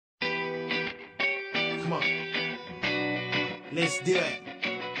Come on. Let's do it.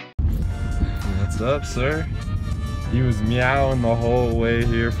 What's up, sir? He was meowing the whole way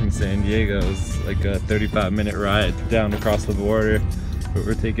here from San Diego. It was like a 35-minute ride down across the border. But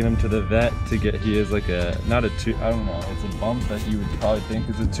we're taking him to the vet to get, he has like a, not a I don't know, it's a bump that you would probably think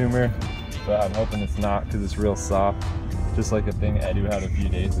is a tumor. But I'm hoping it's not because it's real soft. Just like a thing Edu had a few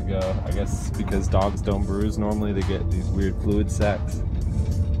days ago. I guess because dogs don't bruise normally, they get these weird fluid sacs.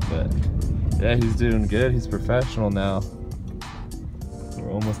 But yeah, he's doing good. He's professional now.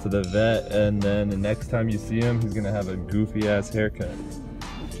 We're almost to the vet, and then the next time you see him, he's gonna have a goofy ass haircut.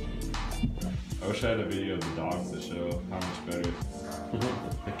 I wish I had a video of the dogs to show how much better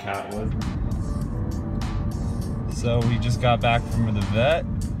the cat was. So we just got back from the vet.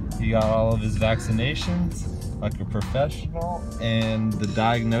 He got all of his vaccinations like a professional, and the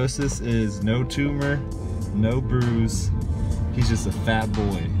diagnosis is no tumor, no bruise. He's just a fat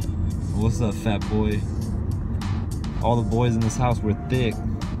boy. What's up, fat boy? All the boys in this house were thick.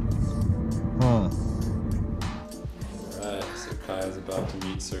 Huh. Alright, so Kaia's about to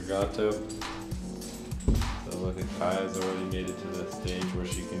meet Sir Gato. So look at Kaia's already made it to the stage where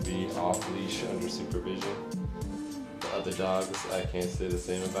she can be off leash under supervision. The other dogs I can't say the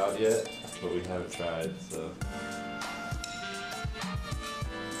same about yet, but we haven't tried, so.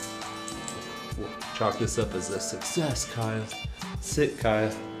 We'll chalk this up as a success, Kaia. Sit,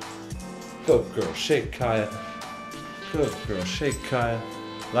 Kaia. Go girl, shake, Kaia. Good girl, shake, Kaia.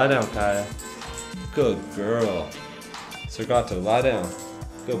 Lie down, Kaia. Good girl. Sir Gato, lie down.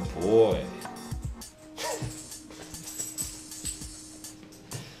 Good boy.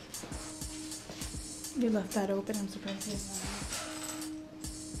 You left that open, I'm surprised he hasn't.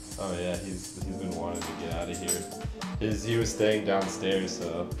 Oh yeah, he's been wanting to get out of here. He was staying downstairs,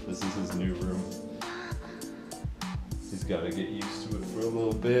 so this is his new room. He's got to get used to it for a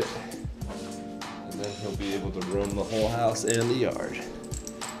little bit. And then he'll be able to roam the whole house and the yard.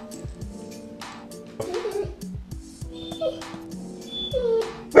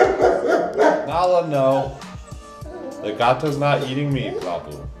 Nala, no. The Gato's not eating meat,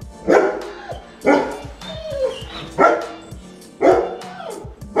 Papu.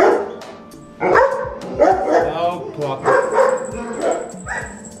 No, Papu.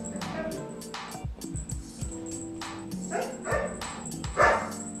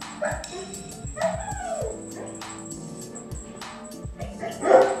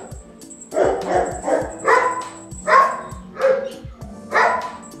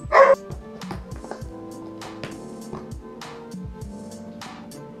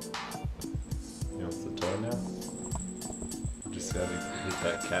 Just gotta hit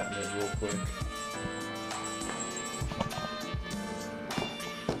that catnip real quick.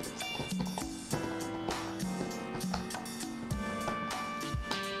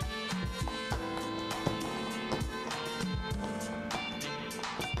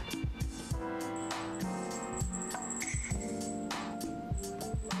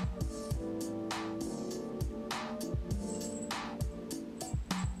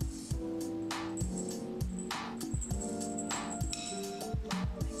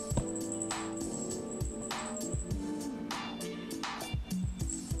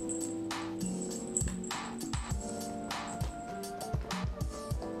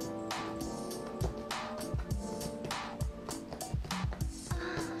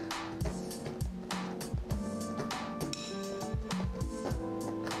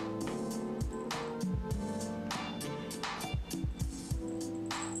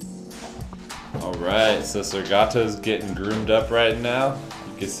 Alright, so Sir Gato's getting groomed up right now.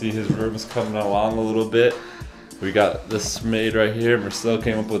 You can see his room's coming along a little bit. We got this made right here. Marcel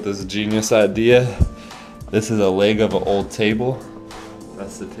came up with this genius idea. This is a leg of an old table.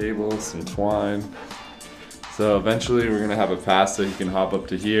 That's the table, some twine. So eventually we're gonna have a pass so he can hop up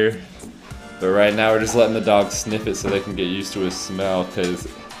to here. But right now we're just letting the dog sniff it so they can get used to his smell, because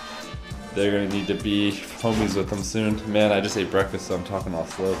they're gonna need to be homies with him soon. Man, I just ate breakfast, so I'm talking all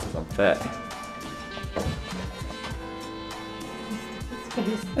slow because I'm fat.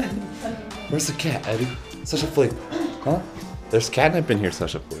 Where's the cat, Eddie? Such a flick. Huh? There's catnip in here,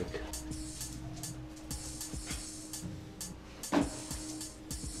 such a flick.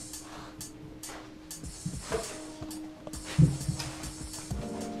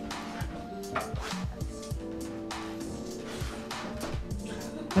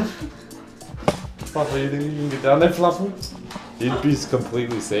 Flopper, you think you can get down there, Flopper? He'd be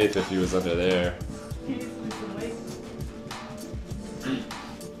completely safe if he was under there.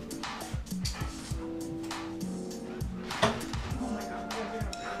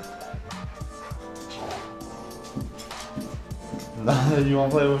 You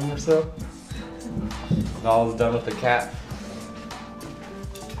want to play with him yourself? Nala's done with the cat.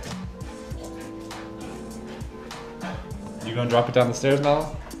 You gonna drop it down the stairs,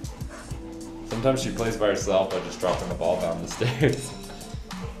 Nala? Sometimes she plays by herself by just dropping the ball down the stairs.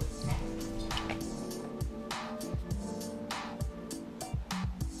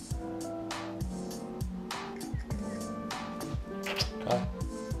 Kai.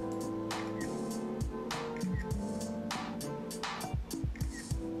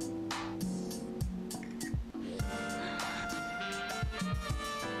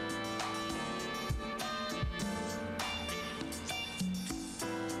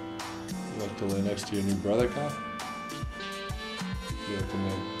 You like to lay next to your new brother, Kai? You like to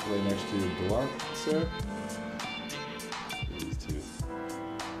lay next to your blunt, sir? These two.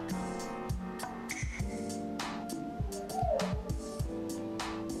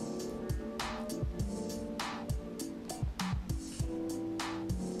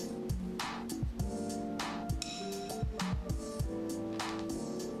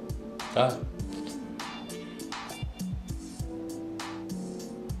 Kai.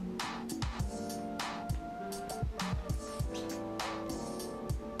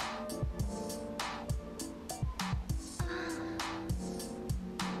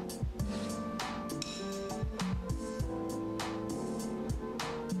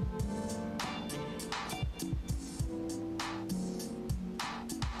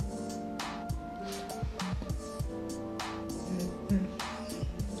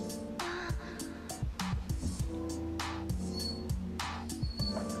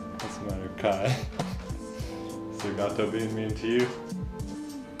 What's the matter, Kai? Sir Gato being mean to you?